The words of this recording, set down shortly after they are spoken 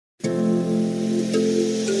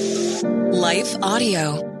Life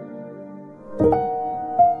Audio.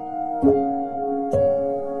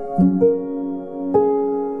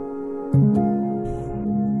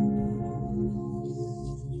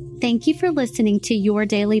 Thank you for listening to Your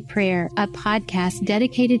Daily Prayer, a podcast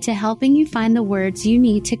dedicated to helping you find the words you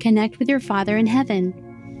need to connect with your Father in heaven.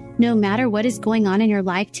 No matter what is going on in your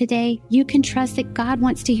life today, you can trust that God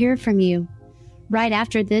wants to hear from you. Right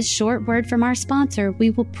after this short word from our sponsor, we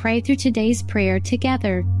will pray through today's prayer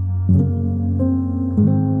together.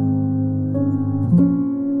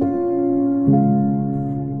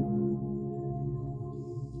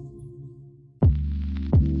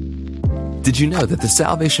 Did you know that the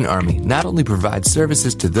Salvation Army not only provides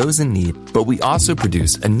services to those in need, but we also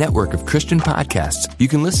produce a network of Christian podcasts you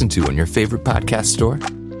can listen to on your favorite podcast store?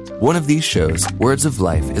 One of these shows, Words of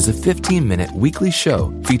Life, is a 15-minute weekly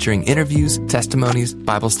show featuring interviews, testimonies,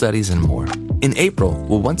 Bible studies, and more. In April,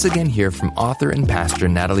 we'll once again hear from author and pastor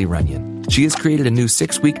Natalie Runyon. She has created a new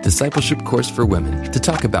 6-week discipleship course for women to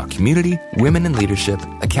talk about community, women in leadership,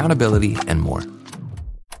 accountability, and more.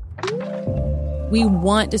 We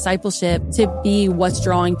want discipleship to be what's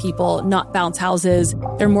drawing people, not bounce houses.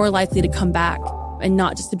 They're more likely to come back and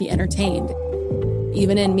not just to be entertained.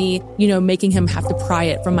 Even in me, making him have to pry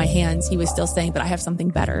it from my hands, he was still saying, but I have something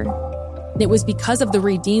better. And it was because of the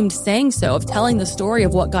redeemed saying so, of telling the story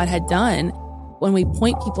of what God had done. When we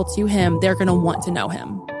point people to him, they're going to want to know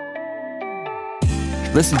him.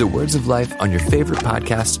 Listen to Words of Life on your favorite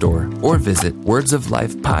podcast store or visit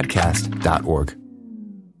wordsoflifepodcast.org.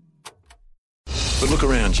 But look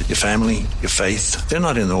around you. Your family, your faith, they're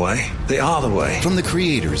not in the way. They are the way. From the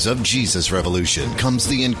creators of Jesus Revolution comes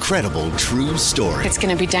the incredible true story. It's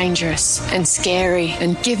going to be dangerous and scary,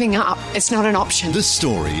 and giving up, it's not an option. The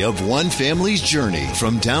story of one family's journey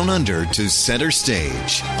from down under to center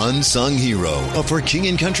stage. Unsung Hero, a For King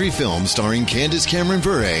and Country film starring Candace Cameron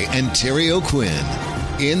Bure and Terry O'Quinn.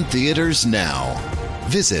 In theaters now.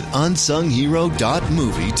 Visit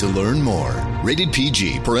unsunghero.movie to learn more. Rated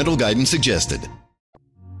PG. Parental guidance suggested.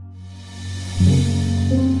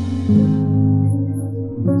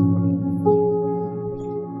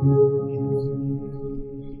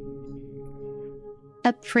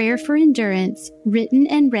 A Prayer for Endurance, written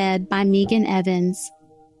and read by Megan Evans.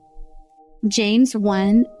 James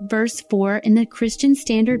 1, verse 4 in the Christian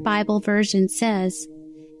Standard Bible Version says,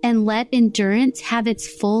 "And let endurance have its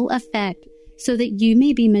full effect, so that you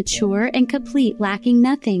may be mature and complete, lacking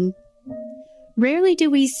nothing." Rarely do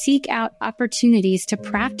we seek out opportunities to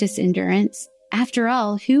practice endurance. After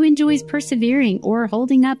all, who enjoys persevering or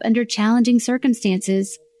holding up under challenging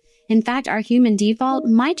circumstances? In fact, our human default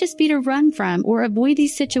might just be to run from or avoid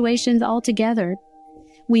these situations altogether.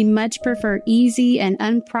 We much prefer easy and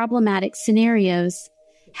unproblematic scenarios.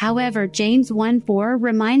 However, James 1:4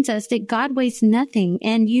 reminds us that God wastes nothing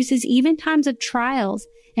and uses even times of trials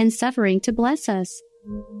and suffering to bless us.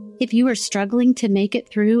 If you are struggling to make it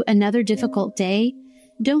through another difficult day,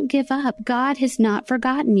 don't give up. God has not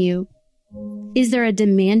forgotten you. Is there a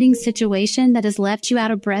demanding situation that has left you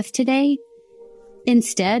out of breath today?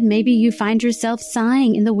 Instead, maybe you find yourself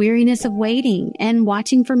sighing in the weariness of waiting and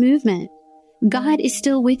watching for movement. God is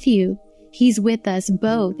still with you. He's with us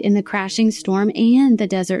both in the crashing storm and the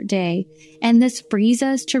desert day, and this frees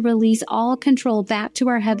us to release all control back to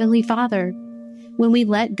our Heavenly Father. When we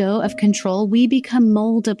let go of control, we become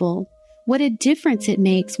moldable. What a difference it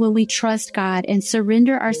makes when we trust God and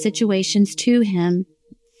surrender our situations to Him.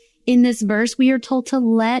 In this verse, we are told to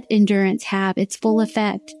let endurance have its full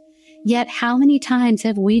effect. Yet how many times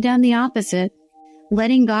have we done the opposite?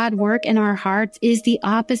 Letting God work in our hearts is the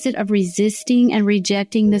opposite of resisting and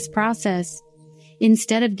rejecting this process.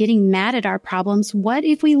 Instead of getting mad at our problems, what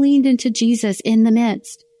if we leaned into Jesus in the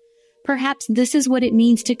midst? Perhaps this is what it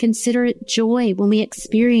means to consider it joy when we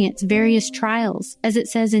experience various trials, as it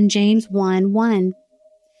says in James 1:1.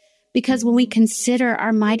 Because when we consider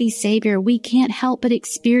our mighty Savior, we can't help but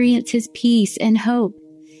experience His peace and hope.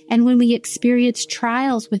 And when we experience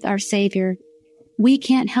trials with our Savior, we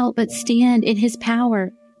can't help but stand in His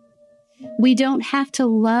power. We don't have to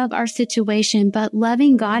love our situation, but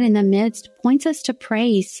loving God in the midst points us to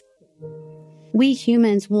praise. We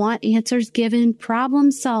humans want answers given,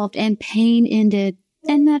 problems solved, and pain ended.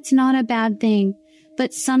 And that's not a bad thing.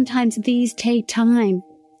 But sometimes these take time,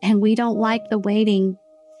 and we don't like the waiting.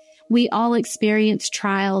 We all experience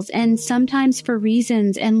trials, and sometimes for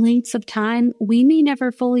reasons and lengths of time, we may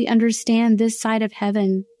never fully understand this side of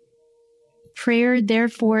heaven. Prayer,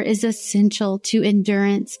 therefore, is essential to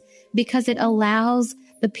endurance because it allows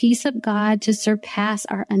the peace of God to surpass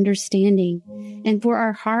our understanding and for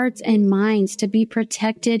our hearts and minds to be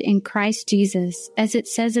protected in Christ Jesus, as it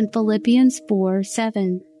says in Philippians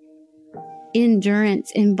 4:7.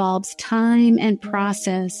 Endurance involves time and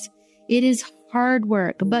process. It is hard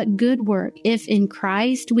work, but good work if in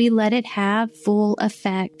Christ we let it have full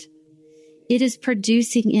effect. It is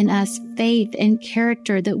producing in us faith and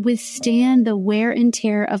character that withstand the wear and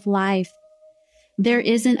tear of life. There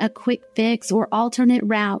isn't a quick fix or alternate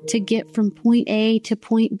route to get from point A to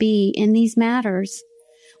point B in these matters.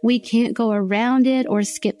 We can't go around it or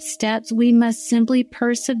skip steps. We must simply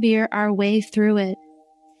persevere our way through it.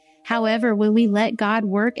 However, when we let God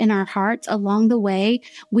work in our hearts along the way,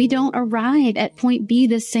 we don't arrive at point B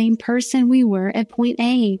the same person we were at point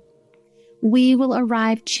A. We will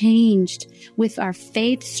arrive changed, with our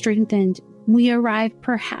faith strengthened. We arrive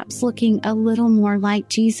perhaps looking a little more like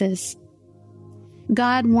Jesus.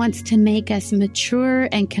 God wants to make us mature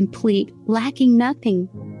and complete, lacking nothing.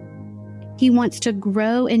 He wants to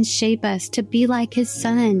grow and shape us to be like His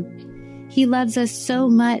Son. He loves us so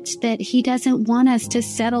much that He doesn't want us to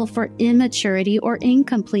settle for immaturity or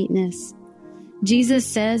incompleteness. Jesus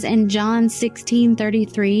says in John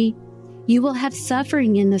 16:33, "You will have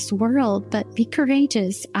suffering in this world, but be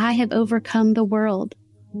courageous. I have overcome the world."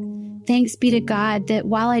 Thanks be to God that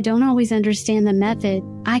while I don't always understand the method,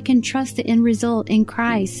 I can trust the end result in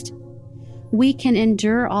Christ. We can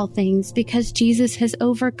endure all things because Jesus has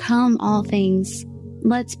overcome all things.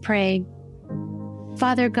 Let's pray.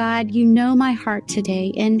 Father God, you know my heart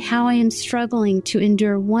today and how I am struggling to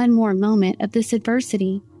endure one more moment of this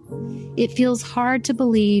adversity. It feels hard to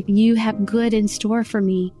believe you have good in store for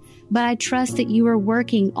me, but I trust that you are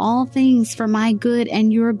working all things for my good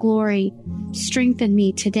and your glory. Strengthen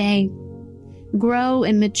me today. Grow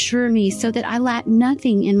and mature me so that I lack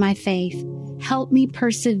nothing in my faith. Help me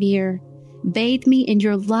persevere. Bathe me in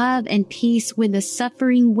your love and peace when the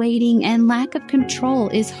suffering, waiting, and lack of control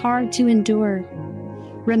is hard to endure.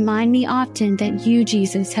 Remind me often that you,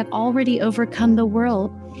 Jesus, have already overcome the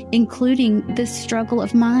world, including this struggle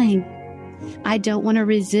of mine. I don't want to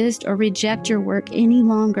resist or reject your work any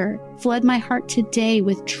longer. Flood my heart today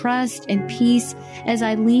with trust and peace as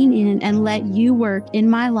I lean in and let you work in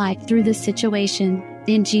my life through this situation.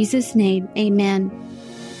 In Jesus' name, amen.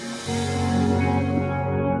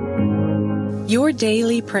 Your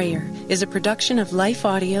Daily Prayer is a production of Life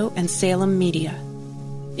Audio and Salem Media.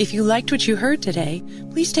 If you liked what you heard today,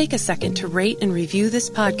 please take a second to rate and review this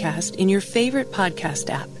podcast in your favorite podcast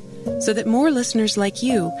app so that more listeners like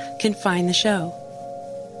you can find the show.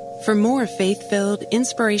 For more faith-filled,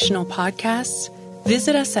 inspirational podcasts,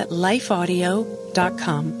 visit us at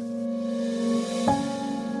lifeaudio.com.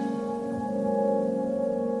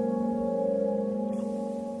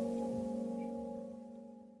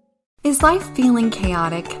 Is life feeling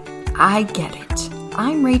chaotic? I get it.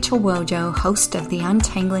 I'm Rachel Wojo, host of the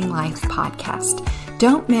Untangling Life podcast.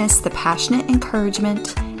 Don't miss the passionate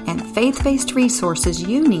encouragement and faith-based resources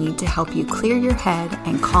you need to help you clear your head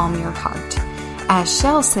and calm your heart. As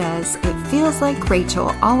Shell says, it feels like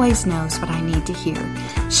Rachel always knows what I need to hear.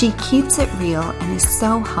 She keeps it real and is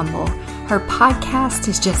so humble. Her podcast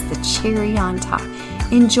is just the cherry on top.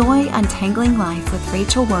 Enjoy Untangling Life with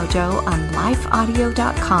Rachel Wojo on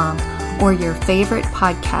lifeaudio.com or your favorite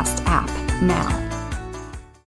podcast app now.